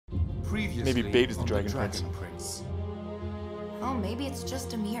Previously Maybe Bait is the on Dragon Prince. Oh, maybe it's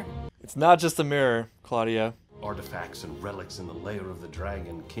just a mirror. It's not just a mirror, Claudia. Artifacts and relics in the lair of the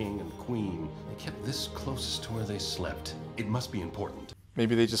dragon, king, and queen. They kept this closest to where they slept. It must be important.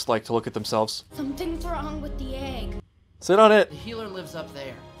 Maybe they just like to look at themselves. Something's wrong with the egg. Sit on it! The healer lives up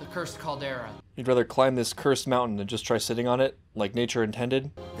there, the cursed Caldera. You'd rather climb this cursed mountain than just try sitting on it, like nature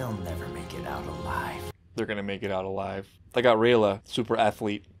intended? They'll never make it out alive. They're gonna make it out alive. They got Rayla, super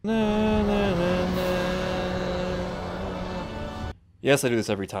athlete. Na, na, na, na. Yes, I do this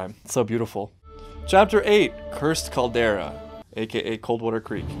every time. It's so beautiful. Chapter 8, Cursed Caldera, aka Coldwater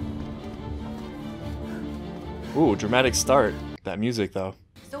Creek. Ooh, dramatic start. That music, though.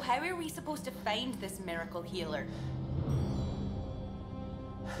 So how are we supposed to find this miracle healer?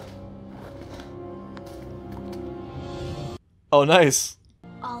 Oh, nice.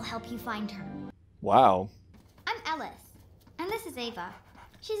 I'll help you find her. Wow. I'm Ellis, and this is Ava.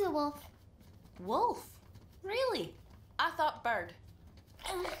 She's a wolf. Wolf? Really? I thought bird.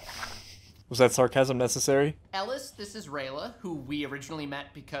 Was that sarcasm necessary? Ellis, this is Rayla, who we originally met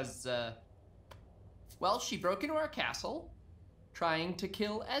because, well, she broke into our castle, trying to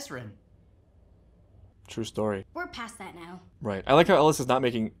kill Ezrin. True story. We're past that now. Right. I like how Ellis is not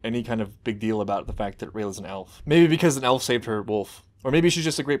making any kind of big deal about the fact that Rayla's an elf. Maybe because an elf saved her wolf. Or maybe she's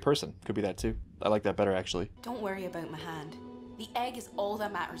just a great person. Could be that too. I like that better, actually. Don't worry about my hand. The egg is all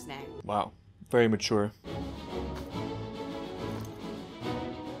that matters now. Wow. Very mature.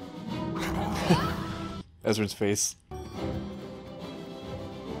 Ezra's face.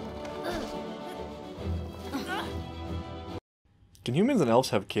 Can humans and elves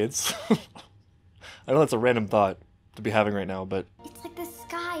have kids? I know that's a random thought to be having right now, but... It's like the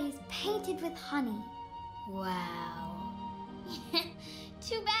sky is painted with honey. Wow.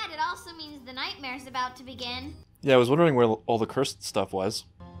 Too bad it also means the nightmare's about to begin. Yeah, I was wondering where all the cursed stuff was.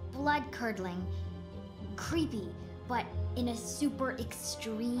 Blood-curdling. Creepy, but in a super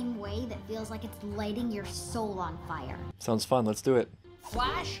extreme way that feels like it's lighting your soul on fire. Sounds fun, let's do it.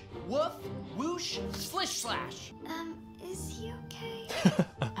 Flash, woof, whoosh, slish slash. Is he okay?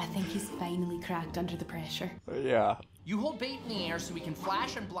 I think he's finally cracked under the pressure. Yeah. You hold bait in the air so we can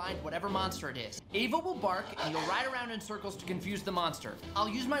flash and blind whatever monster it is. Ava will bark and you'll ride around in circles to confuse the monster. I'll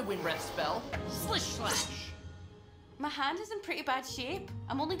use my wind breath spell, slish slash. My hand is in pretty bad shape.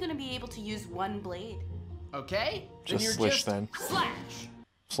 I'm only going to be able to use one blade. Okay? Just then you're slish just then. Slash.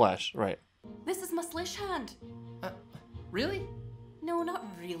 Slash, right. This is my slish hand. Really? No, not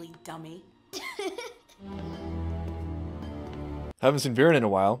really, dummy. Haven't seen Viren in a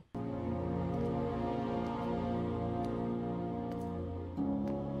while.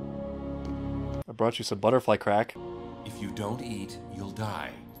 I brought you some butterfly crack. If you don't eat, you'll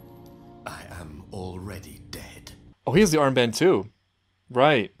die. I am already dead. Oh, he has the armband too.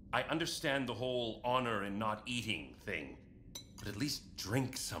 Right. I understand the whole honor in not eating thing, but at least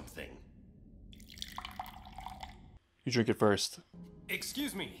drink something. You drink it first.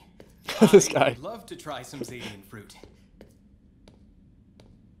 Excuse me. This guy. I'd love to try some Zadian fruit.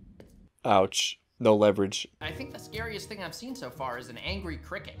 Ouch. No leverage. I think the scariest thing I've seen so far is an angry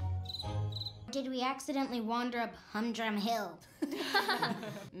cricket. Did we accidentally wander up Humdrum Hill?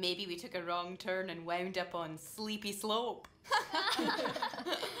 Maybe we took a wrong turn and wound up on Sleepy Slope.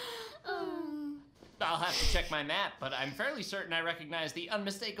 I'll have to check my map, but I'm fairly certain I recognize the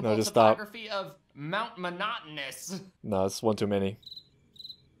unmistakable No, just stop. topography of Mount Monotonous. No, it's one too many.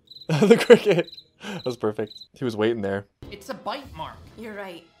 The cricket. That was perfect. He was waiting there. It's a bite mark. You're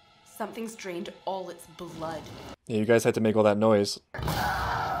right. Something's drained all its blood. Yeah, you guys had to make all that noise. The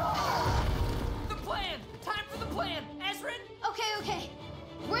plan! Time for the plan! Ezrin! Okay.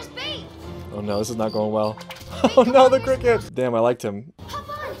 Where's Bait? Oh no, this is not going well. Oh no, the cricket! Damn, I liked him. Hop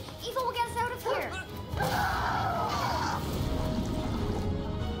on! Eva will get us out of here!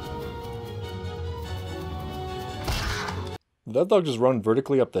 Did that dog just run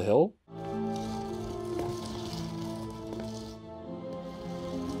vertically up the hill?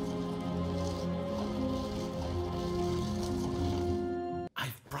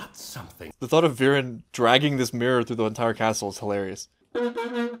 I've brought something. The thought of Viren dragging this mirror through the entire castle is hilarious.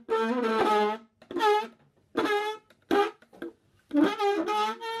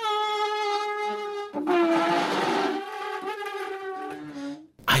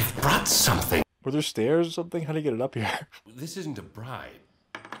 I've brought something. Were there stairs or something? How do you get it up here? This isn't a bribe.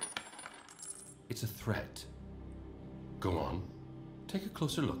 It's a threat. Go on. Take a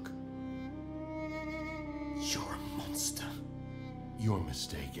closer look. You're a monster. You're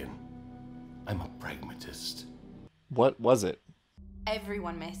mistaken. I'm a pragmatist. What was it?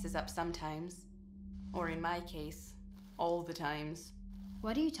 Everyone messes up sometimes. Or in my case, all the times.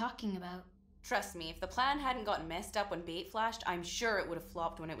 What are you talking about? Trust me, if the plan hadn't gotten messed up when bait flashed, I'm sure it would have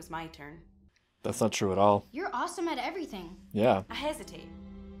flopped when it was my turn. That's not true at all. You're awesome at everything. Yeah. I hesitate.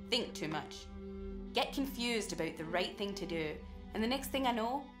 Think too much. Get confused about the right thing to do. And the next thing I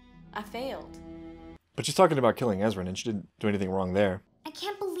know, I failed. But she's talking about killing Ezrin, and she didn't do anything wrong there. I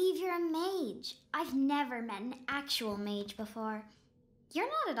can't believe you're a mage. I've never met an actual mage before. You're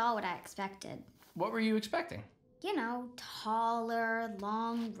not at all what I expected. What were you expecting? You know, taller,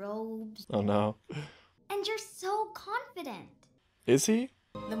 long robes. Oh no. And you're so confident. Is he?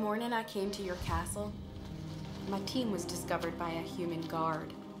 The morning I came to your castle, my team was discovered by a human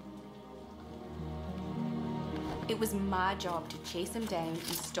guard. It was my job to chase him down and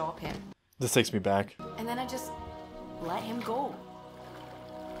stop him. This takes me back. And then I just let him go.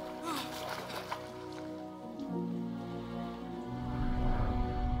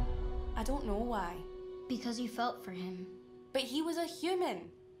 I don't know why. Because you felt for him. But he was a human.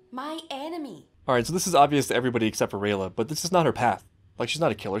 My enemy. Alright, so this is obvious to everybody except for Rayla, but this is not her path. Like, she's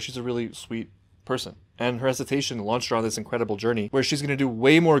not a killer, she's a really sweet person. And her hesitation launched her on this incredible journey where she's gonna do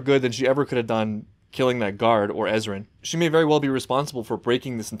way more good than she ever could have done killing that guard or Ezrin. She may very well be responsible for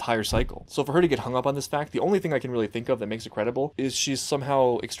breaking this entire cycle. So for her to get hung up on this fact, the only thing I can really think of that makes it credible is she's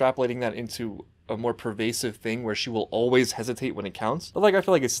somehow extrapolating that into a more pervasive thing where she will always hesitate when it counts. But like, I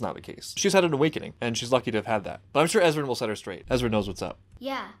feel like it's not the case. She's had an awakening, and she's lucky to have had that. But I'm sure Ezrin will set her straight. Ezrin knows what's up.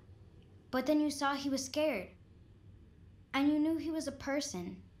 Yeah, but then you saw he was scared. And you knew he was a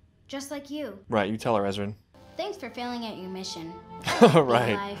person, just like you. Right, you tell her, Ezrin. Thanks for failing at your mission.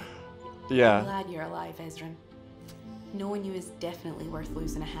 Right. Alive. I'm Yeah. glad you're alive, Ezrin. Knowing you is definitely worth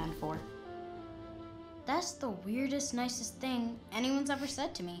losing a hand for. That's the weirdest, nicest thing anyone's ever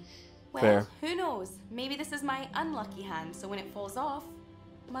said to me. Well, Fair. who knows? Maybe this is my unlucky hand, so when it falls off,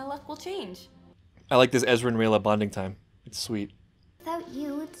 my luck will change. I like this Ezrin Rayla bonding time. It's sweet. Without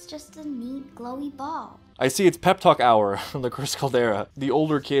you, it's just a neat, glowy ball. I see it's pep talk hour on the Cursed Caldera. The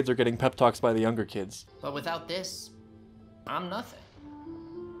older kids are getting pep talks by the younger kids. But without this, I'm nothing.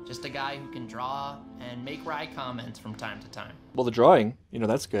 Just a guy who can draw and make wry comments from time to time. Well, the drawing,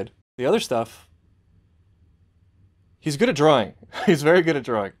 that's good. The other stuff, he's good at drawing. He's very good at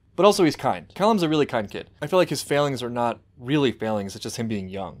drawing. But also he's kind. Callum's a really kind kid. I feel like his failings are not really failings, it's just him being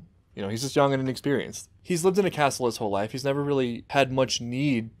young. He's just young and inexperienced. He's lived in a castle his whole life. He's never really had much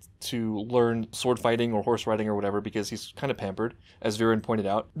need to learn sword fighting or horse riding or whatever because he's kind of pampered, as Viren pointed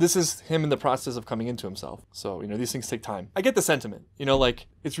out. This is him in the process of coming into himself. So, these things take time. I get the sentiment.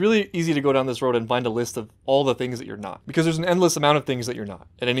 It's really easy to go down this road and find a list of all the things that you're not. Because there's an endless amount of things that you're not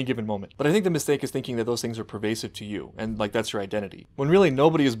at any given moment. But I think the mistake is thinking that those things are pervasive to you and that's your identity. When really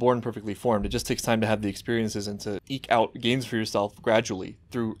nobody is born perfectly formed. It just takes time to have the experiences and to eke out gains for yourself gradually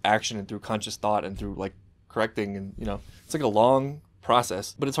through action and through conscious thought and through correcting and it's like a long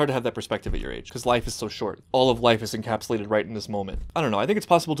process, but it's hard to have that perspective at your age because life is so short. All of life is encapsulated right in this moment. I don't know. I think it's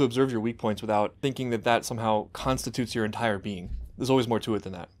possible to observe your weak points without thinking that somehow constitutes your entire being. There's always more to it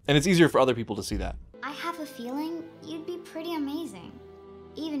than that. And it's easier for other people to see that. I have a feeling you'd be pretty amazing,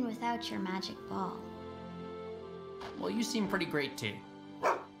 even without your magic ball. Well, you seem pretty great too.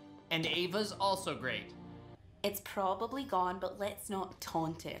 And Ava's also great. It's probably gone, but let's not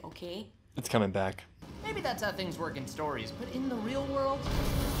taunt it, okay? It's coming back. Maybe that's how things work in stories, but in the real world?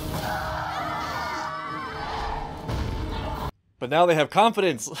 But now they have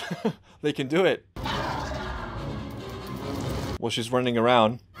confidence. They can do it. Well, she's running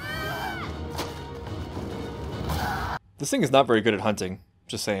around. This thing is not very good at hunting.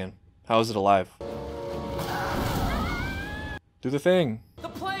 Just saying. How is it alive? Do the thing. The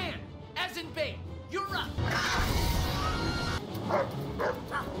plan! As in bait! You're up!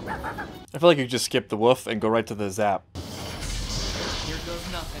 I feel like you just skip the woof and go right to the zap. Here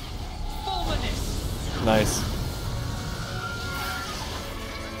goes nothing. Fulminous! Nice.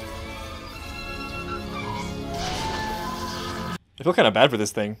 I feel kind of bad for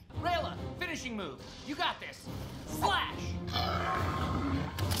this thing. Rayla, finishing move. You got this. Slash!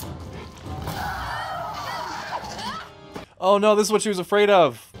 Oh no, this is what she was afraid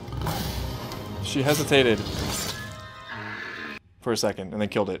of. She hesitated for a second and then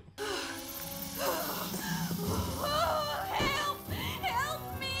killed it.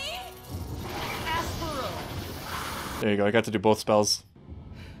 Help me! Aspero! There you go, I got to do both spells.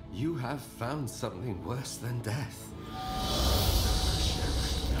 You have found something worse than death.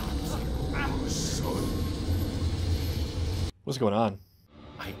 What's going on?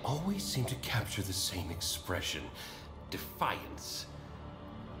 I always seem to capture the same expression. Defiance.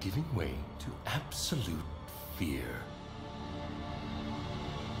 Giving way to absolute fear.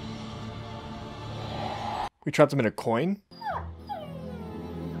 We trapped him in a coin?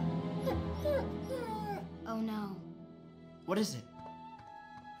 What is it?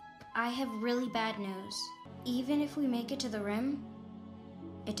 I have really bad news. Even if we make it to the rim,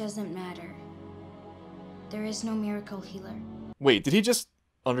 it doesn't matter. There is no miracle healer. Wait, did he just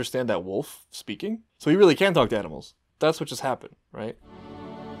understand that wolf speaking? So he really can talk to animals. That's what just happened, right?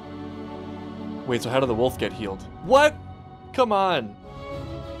 Wait, so how did the wolf get healed? What? Come on.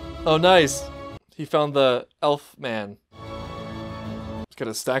 Oh, nice. He found the elf man. He's got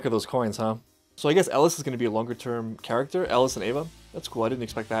a stack of those coins, huh? So I guess Ellis is going to be a longer term character, Ellis and Ava. That's cool, I didn't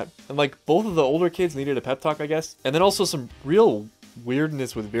expect that. And like, both of the older kids needed a pep talk, I guess. And then also some real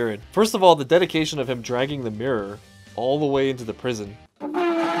weirdness with Viren. First of all, the dedication of him dragging the mirror all the way into the prison.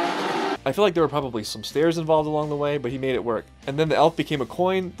 I feel like there were probably some stairs involved along the way, but he made it work. And then the elf became a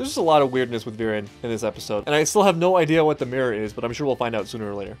coin. There's just a lot of weirdness with Viren in this episode. And I still have no idea what the mirror is, but I'm sure we'll find out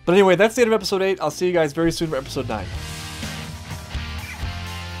sooner or later. But anyway, that's the end of episode 8. I'll see you guys very soon for episode 9.